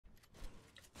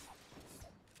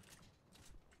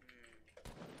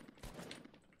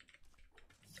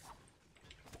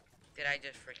Did I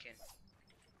just freaking...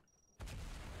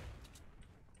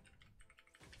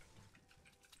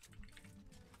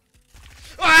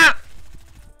 Ah!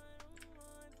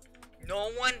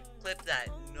 No one clip that.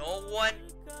 No one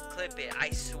clip it. I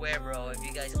swear, bro. If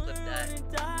you guys clip that.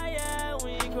 I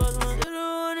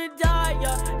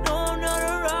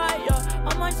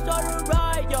might start a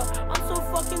riot, yeah. I'm so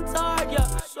fucking tired,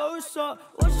 yeah. So,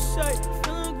 what you say?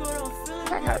 Feeling good, I'm feeling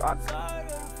good. I'm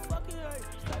tired of the fucking hurt.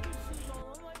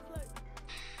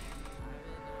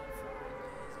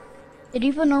 Did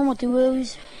you put normal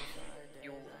duos?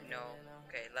 You no.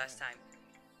 Okay, last time.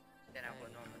 Then I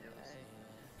put normal duos.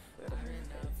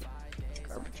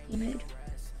 Garbage mode.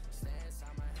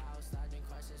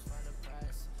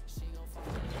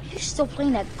 You're still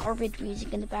playing that garbage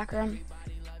music in the background.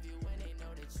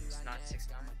 It's not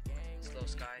 6ix9ine. It's Low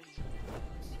Skies.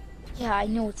 Yeah, I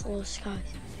know it's Low Skies.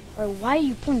 Or why are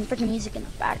you playing freaking music in the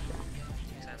background?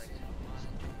 Because I like it.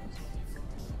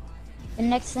 The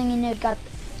next thing you know,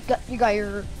 you got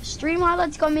your stream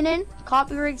highlights coming in.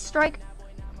 Copyright strike.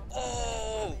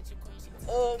 Oh!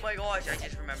 Oh my gosh, I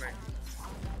just remembered.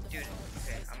 Dude,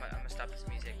 okay, I'm gonna stop this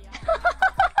music.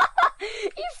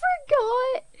 You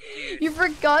forgot. Dude. You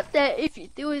forgot that if you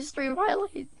do a stream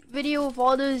highlight video of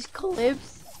all those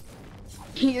clips,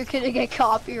 you're gonna get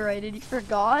copyrighted. You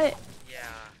forgot? Yeah.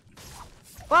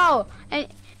 Wow. And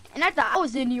I thought I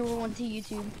was the newer one to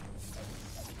YouTube.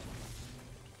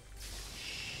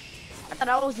 I thought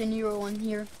I was the newer one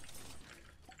here.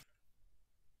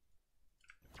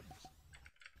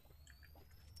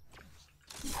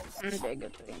 Okay,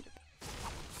 good.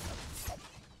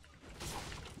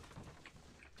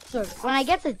 So when I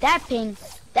get to that ping,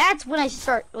 that's when I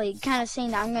start like kind of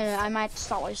saying that I might have to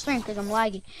stop my stream because I'm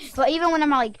lagging. But even when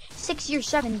I'm at like 60 or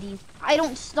 70, I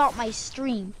don't stop my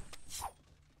stream.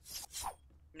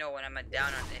 No, when I'm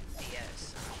down on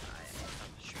FPS, I stop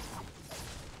the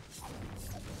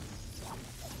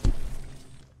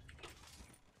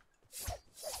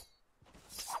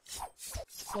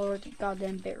stream. Lower the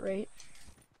goddamn bitrate.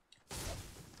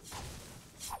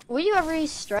 Will you ever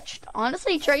use stretched?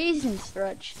 Honestly, try using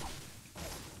stretched.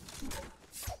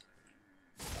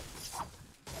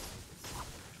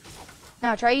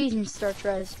 No, try using stretch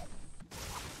res.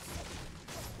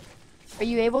 Are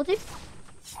you able to? I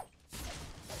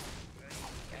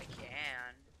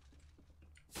can.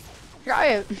 Try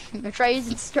it. Try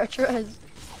using stretch res.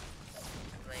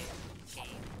 Play a game.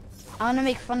 I want to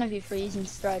make fun of you for using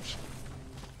stretch.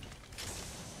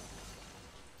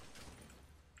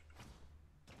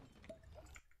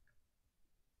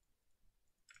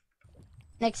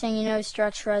 Next thing you know,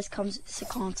 stretch res comes to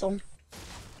console. Dude,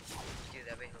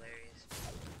 that'd be hilarious.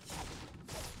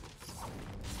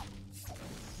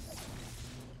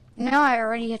 You know, I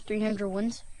already hit 300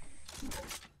 wins. You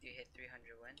hit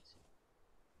 300 wins?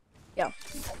 Yeah.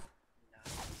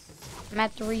 Nice. I'm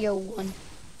at 301.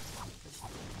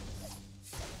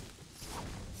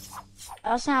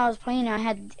 Last time I was playing,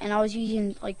 I was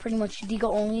using like pretty much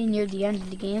Deagle only near the end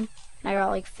of the game. And I got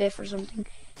like 5th or something.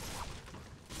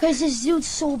 Cause this dude's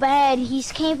so bad.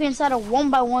 He's camping inside a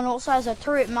 1x1, also has a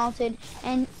turret mounted,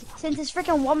 and since his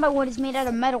freaking 1x1 is made out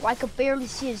of metal, I could barely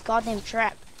see his goddamn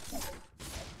trap.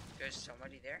 There's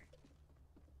somebody there?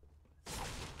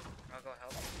 I'll go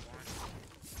help if you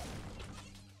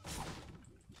want.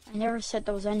 I never said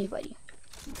there was anybody.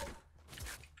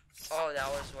 Oh, that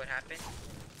was what happened?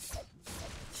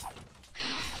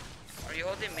 Are you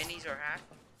holding minis or half?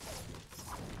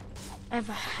 I have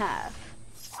a half.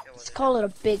 Yeah, Let's call it a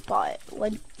big bot.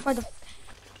 Like for the,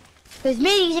 because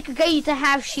minis it could get you to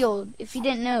half shield if you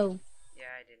didn't know. Yeah,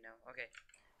 I didn't know. Okay.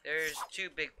 There's 2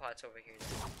 big pots over here.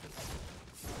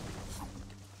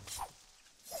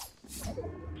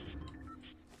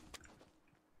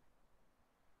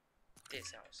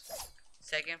 This house.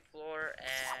 2nd floor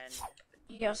and...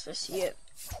 Yes, I see it.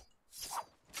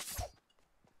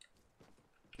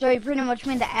 So you pretty much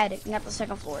mean the attic, not the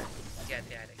 2nd floor. Yeah,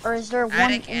 the attic. Or is there Attic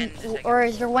one and the in, second or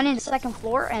is there one in the 2nd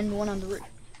floor and one on the roof?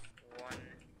 One in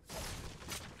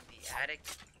the attic,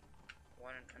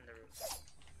 one on the roof.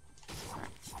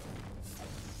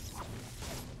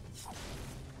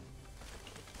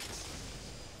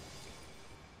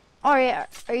 Oh yeah,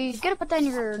 are you gonna put that in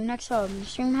your next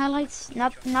stream highlights?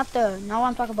 Not what I'm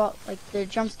talking about, like the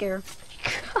jump scare.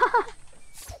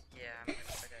 Yeah, I'm gonna put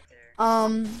that there.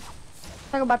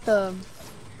 Talk about the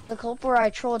clip where I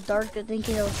trolled Dark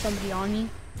thinking there was somebody on me.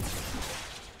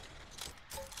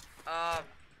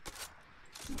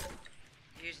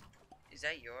 Is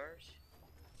that yours?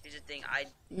 Here's the thing, I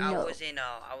No. I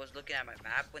was looking at my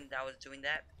map when I was doing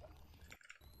that.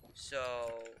 So,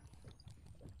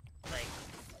 like,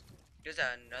 There's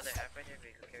another half right there, but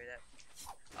you can carry that.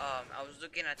 I was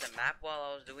looking at the map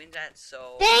while I was doing that,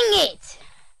 so... Dang it!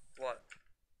 What?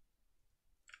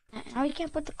 Now you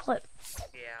can't put the clip.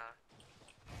 Yeah.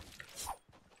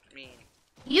 I mean...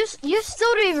 You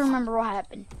still don't even remember what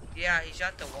happened. Yeah, he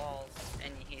shot the wall,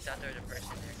 and he thought there was a person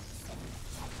there.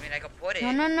 I mean, I could put it.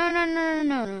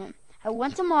 No. I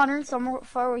went to modern, somewhere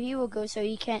far where he will go, so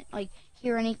he can't, like,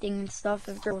 hear anything and stuff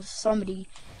if there was somebody.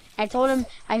 I told him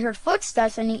I heard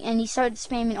footsteps, and he started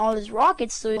spamming all his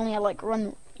rockets, so he only had, like,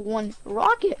 run one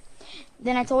rocket.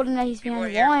 Then I told him that he's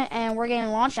behind one, and we're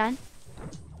getting launched on.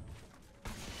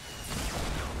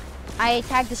 I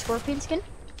tagged the scorpion skin.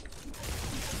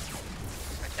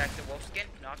 Attacked the wolf skin,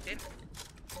 knocked it.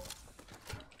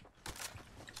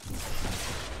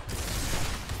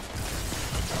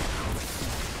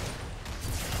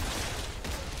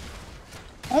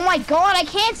 Oh my god, I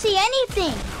can't see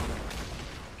anything!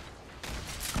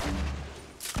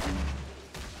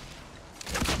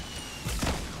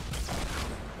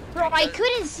 Bro, I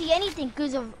couldn't see anything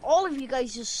because of all of you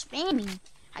guys just spamming.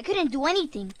 I couldn't do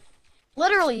anything.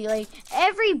 Literally, like,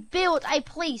 every build I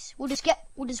place will just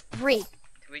break.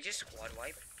 Did we just squad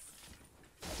wipe?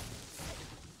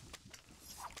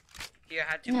 Here,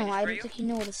 I had 2 No, minutes I for don't you. think you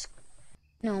know what a...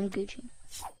 No, I'm Gucci.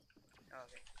 Oh,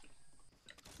 okay.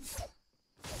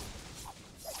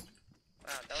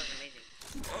 Wow, that was amazing.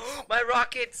 My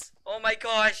rockets! Oh my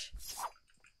gosh!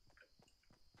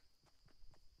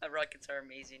 My rockets are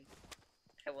amazing.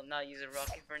 I will not use a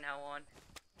rocket from now on.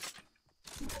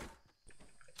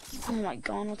 Oh my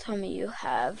god, don't tell me you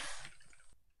have.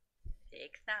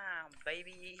 Take some,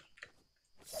 baby.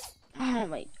 Oh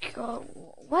my god,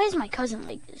 why is my cousin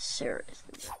like this?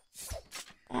 Seriously.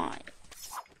 Why?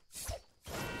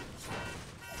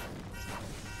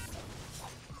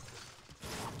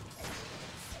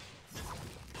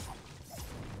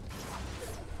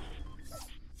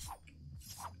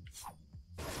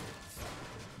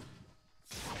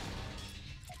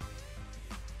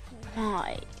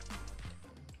 Why?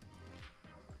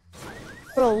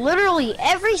 Bro, literally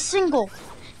every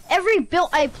build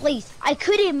I placed, I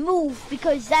couldn't move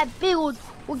because that build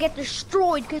will get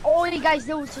destroyed because all you guys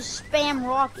did was just spam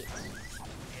rockets.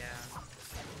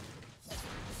 Yeah.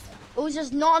 It was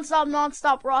just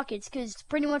non-stop rockets because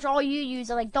pretty much all you use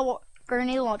are like double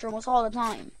grenade launcher almost all the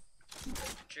time.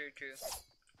 True.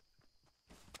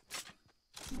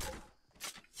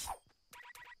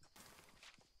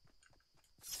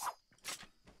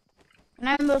 And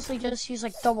I mostly just use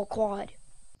like double quad.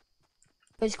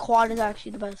 Because quad is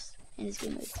actually the best in this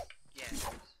game mode. Yeah.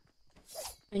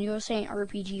 And you were saying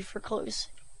RPG for close.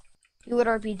 You would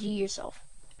RPG yourself.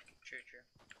 True.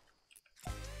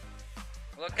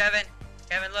 Look, Kevin.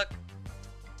 Kevin, look.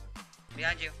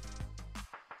 Behind you.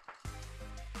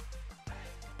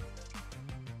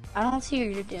 I don't see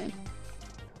what you're doing.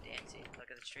 Dancing. Look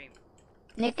at the stream.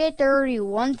 Nick at 30,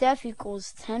 1 death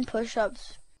equals 10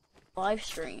 push-ups. Live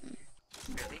stream.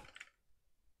 Really?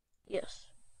 Yes.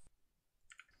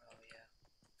 Oh,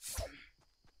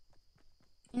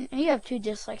 yeah. You have 2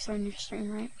 dislikes on your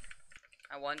stream, right?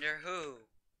 I wonder who.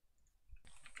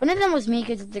 One of them was me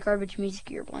because of the garbage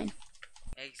music you're playing.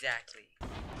 Exactly.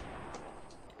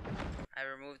 I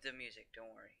removed the music, don't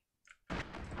worry.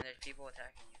 And there's people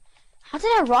attacking you. How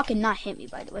did that rocket not hit me,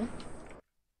 by the way?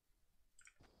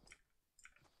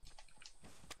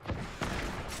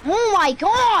 Oh my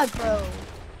god, bro!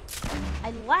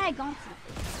 I lag on something.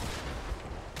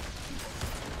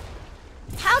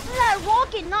 How did that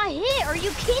rocket not hit? Are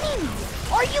you kidding me?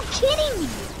 Are you kidding me?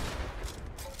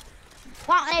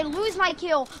 Wow, I lose my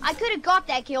kill. I could have got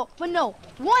that kill, but no.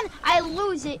 One, I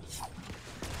lose it.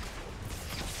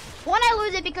 One, I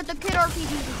lose it because the kid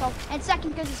RPGs himself, and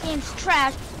second, because this game's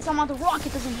trash, somehow the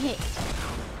rocket doesn't hit.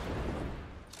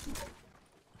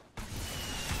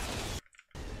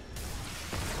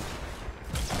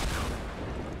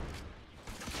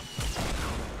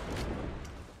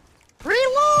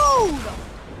 Reload!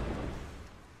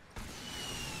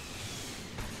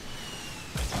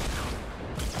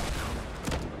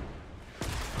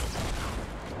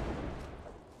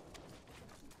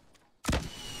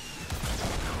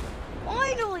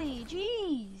 Finally,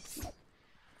 jeez.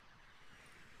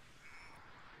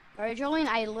 Alright, Jolene,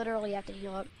 I literally have to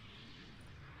heal up.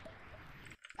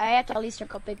 I have to at least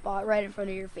take a big bot right in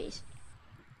front of your face.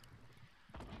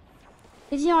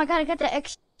 Cause you know, I gotta get the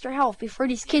extra health before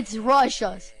these kids rush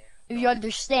us. If you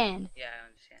understand. Yeah, I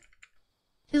understand.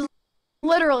 Just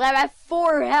literally, I'm at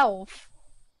 4 health.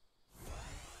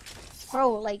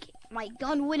 Bro, like, my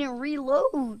gun wouldn't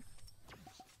reload.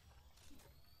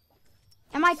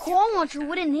 And my quad launcher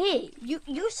wouldn't hit.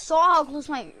 You saw how close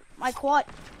my quad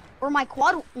where my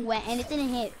quad went and it didn't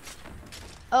hit.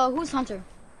 Who's Hunter?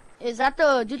 Is that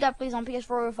the dude that plays on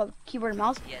PS4 with a keyboard and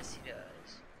mouse? Yes, he does.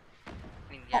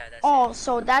 I mean, yeah, that's Oh, it.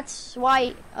 so that's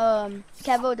why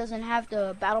Kevo doesn't have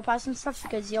the battle pass and stuff,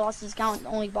 because he lost his account and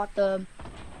only bought the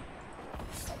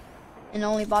what's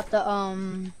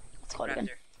it called again?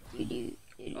 Raptor.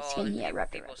 Skin, yeah,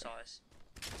 Raptor. People saw us.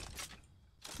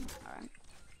 Alright.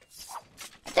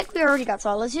 I think we already got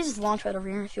saw. Let's use this launch pad over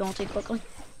here if you want to take quickly.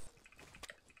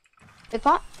 Big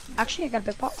pot? Actually, I got a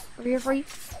big pot over here for you.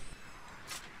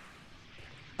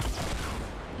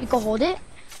 You can hold it.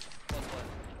 Hold what?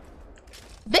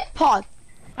 Big pot!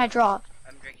 I dropped.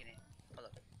 I'm drinking it. Hold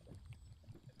up.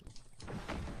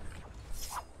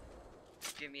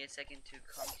 Give me a second to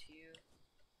come to you.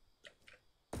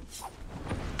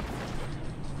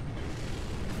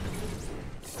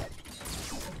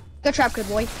 Good trap, good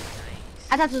boy. Nice.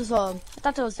 I thought it was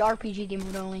the RPG game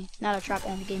mode only, not a trap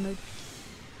only game mode.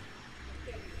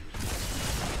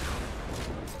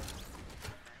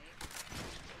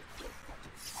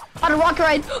 On a rocket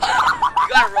ride. You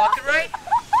got a rocket ride?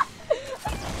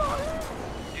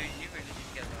 Dude, you really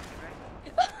did get a rocket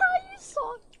ride? You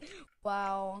saw it.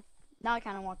 Wow. Now I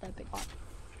kind of want that big pot.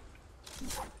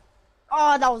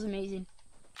 Oh, that was amazing.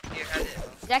 Here, have it.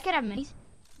 Did that kid have minis?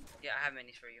 Yeah, I have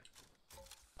minis for you.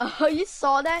 Oh, you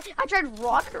saw that? I tried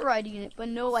rocket riding it, but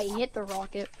no, I hit the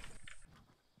rocket.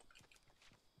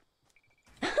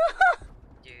 Dude,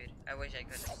 I wish I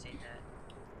could have seen that.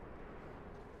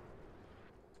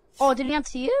 Oh, did he not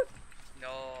see it? No,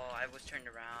 I was turned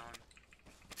around.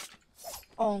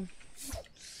 Oh.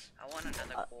 I want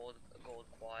another gold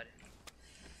quad.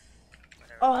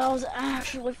 Whatever. Oh, that was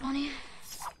actually funny.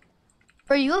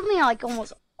 Bro, you have me like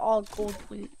almost all gold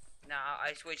loot. Nah,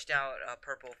 I switched out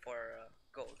purple for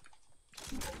gold.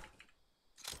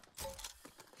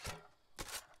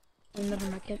 Another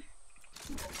market.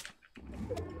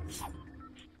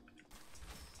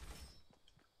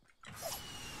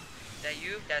 That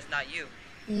you? That's not you.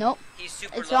 Nope. He's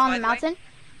super It's low, on by the the way, mountain.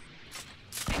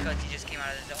 because he just came out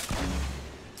of the zone.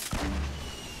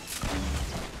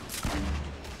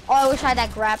 Oh, I wish I had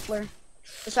that grappler. I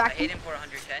Distract hit me. him for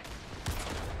 110.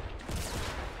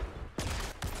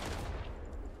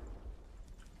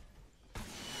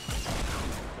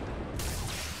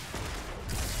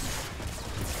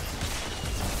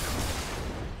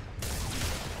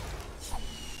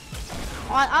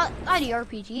 Oh, I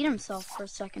RPG'd himself for a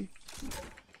second.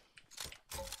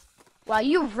 Wow,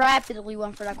 you rapidly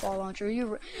went for that quad launcher.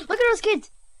 Look at those kids.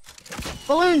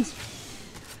 Balloons.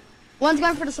 One's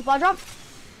going for the supply drop.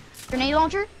 Grenade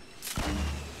launcher.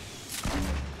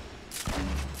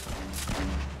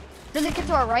 There's a kid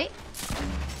to our right.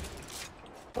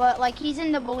 But like he's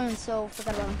in the balloons, so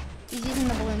forget about him. He's using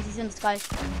the balloons. He's in the sky.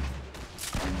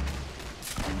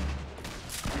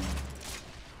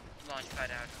 Launch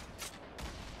pad out.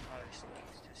 Obviously,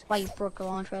 it's just. Why you broke the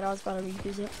launch pad? I was about to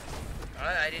reuse it.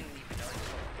 I didn't even know.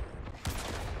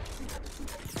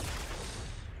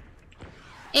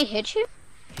 It hit you?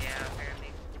 Yeah, apparently.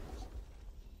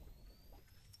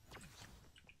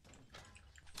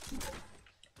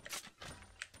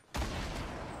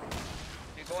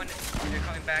 You're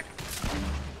coming back.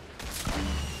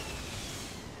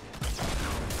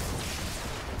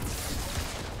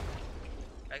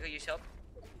 I could use help.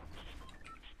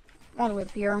 All the way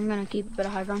up here. I'm gonna keep a bit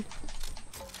of high ground.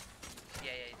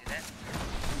 Yeah, you do that.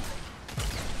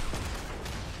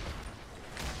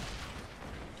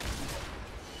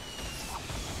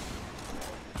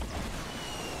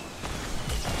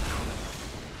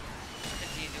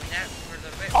 Continue doing that for a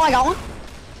little bit. Oh, I got one.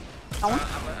 Got one.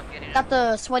 I'm getting Got up.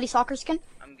 the sweaty soccer skin.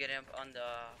 I'm getting up on the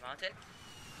mountain.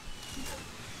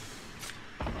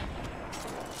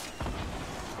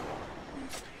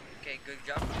 Okay, good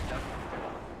job, good job.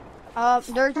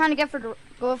 They're trying to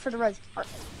go for the res.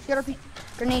 CRP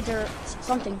grenades or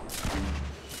something.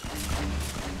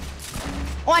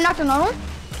 Oh, I knocked another one.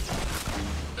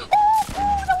 Oh,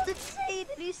 that was insane!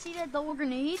 Did you see that double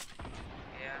grenade?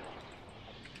 Yeah.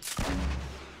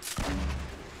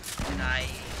 Nice.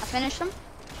 I finished him.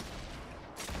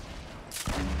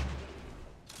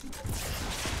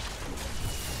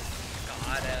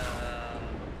 Got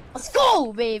Let's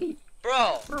go, baby.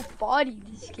 Bro! We're body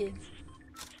these kids.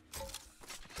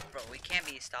 Bro, we can't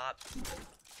be stopped.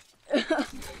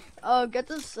 Get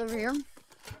this over here.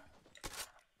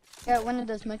 Got one of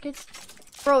those medkits.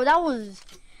 Bro, that was...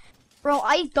 Bro,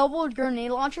 I doubled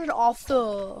grenade launchers off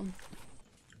the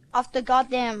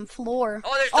goddamn floor.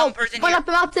 Oh, there's one person going here. up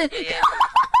the mountain. Yeah.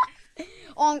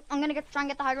 Oh, I'm gonna try and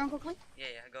get the high ground quickly. Yeah,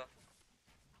 go.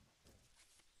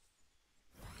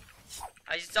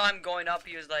 I just saw him going up,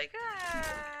 he was like, ah.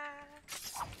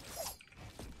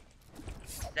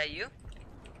 that you?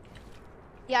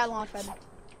 Yeah, I launched red.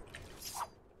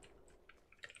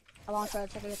 I launched red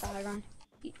to get the high ground.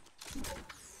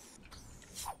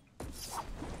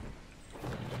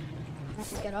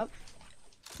 Let's get up.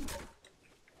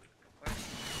 Where?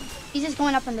 He's just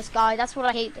going up in the sky. That's what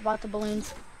I hate about the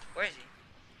balloons. Where is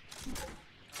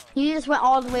he? He just went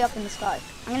all the way up in the sky.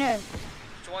 I'm gonna.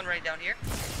 There's one right down here.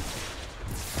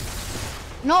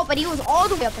 No, but he was all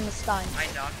the way up in the sky. I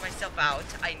knocked myself out.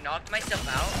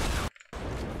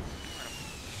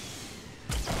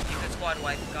 You good squad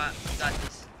wipe. Got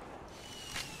this.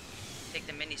 Take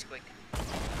the minis quick.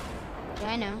 Yeah,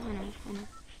 I know.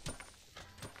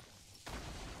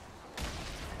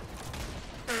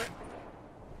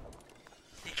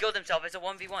 He killed himself. It's a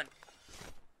 1v1.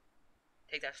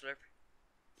 Take that slurp.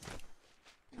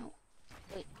 No.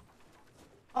 Wait.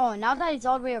 Oh, now that he's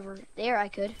all the way over there, I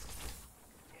could.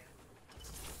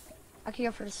 I could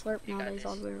go for the slurp now that he's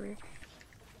all the way over here.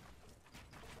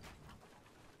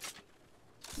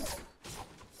 Ooh,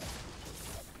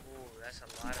 that's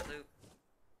a lot of loot.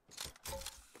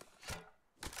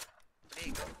 There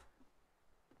you go.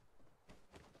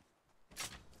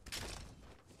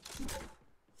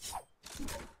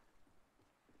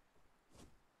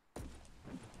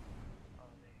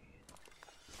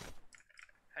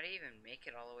 How do you even make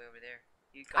it all the way over there?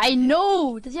 I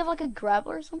know! Does he have like a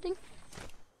grappler or something?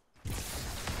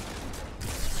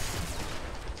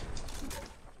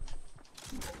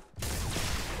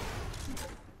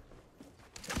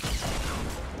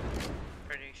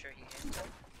 Pretty sure he hit himself.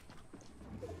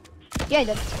 Yeah, he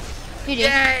did. He did.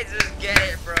 Yeah, just get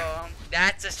it, bro.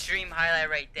 That's a stream highlight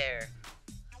right there.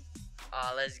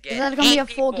 Let's get it. Is that gonna be a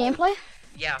full gameplay?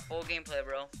 Yeah, full gameplay,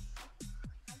 bro.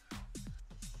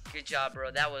 Good job,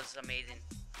 bro. That was amazing.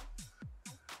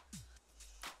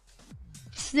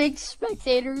 6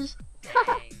 spectators.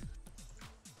 Dang.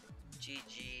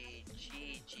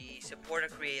 GG. Support a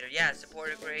creator. Yeah,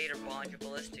 support a creator. Bond your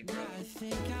ballistic, bro. I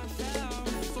think I fell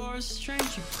for a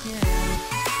stranger.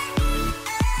 Yeah.